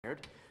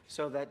squared,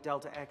 so that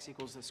delta x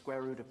equals the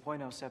square root of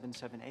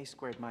 0.077a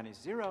squared minus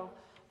 0,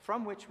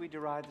 from which we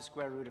derive the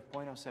square root of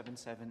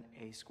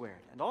 0.077a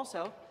squared. And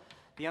also,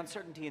 the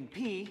uncertainty in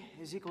p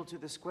is equal to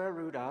the square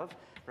root of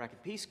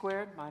bracket p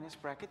squared minus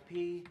bracket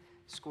p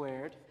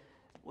squared,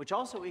 which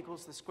also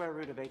equals the square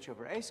root of h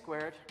over a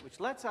squared,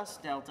 which lets us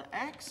delta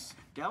x,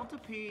 delta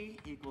p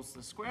equals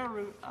the square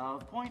root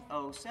of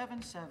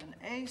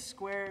 0.077a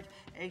squared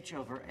h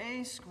over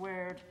a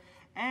squared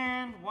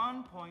and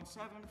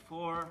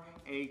 1.74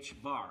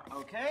 h bar,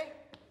 okay?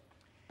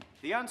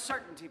 The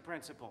uncertainty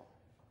principle.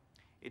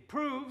 It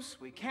proves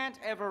we can't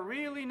ever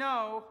really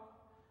know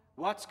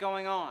what's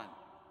going on.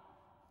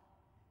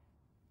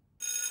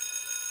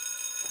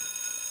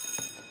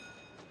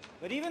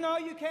 But even though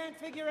you can't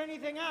figure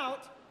anything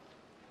out,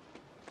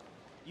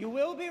 you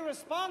will be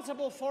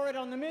responsible for it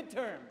on the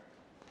midterm.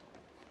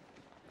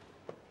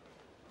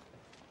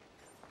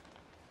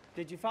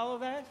 Did you follow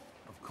that?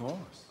 Of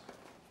course.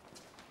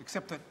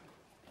 Except that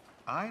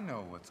I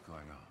know what's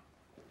going on.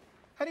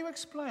 How do you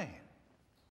explain?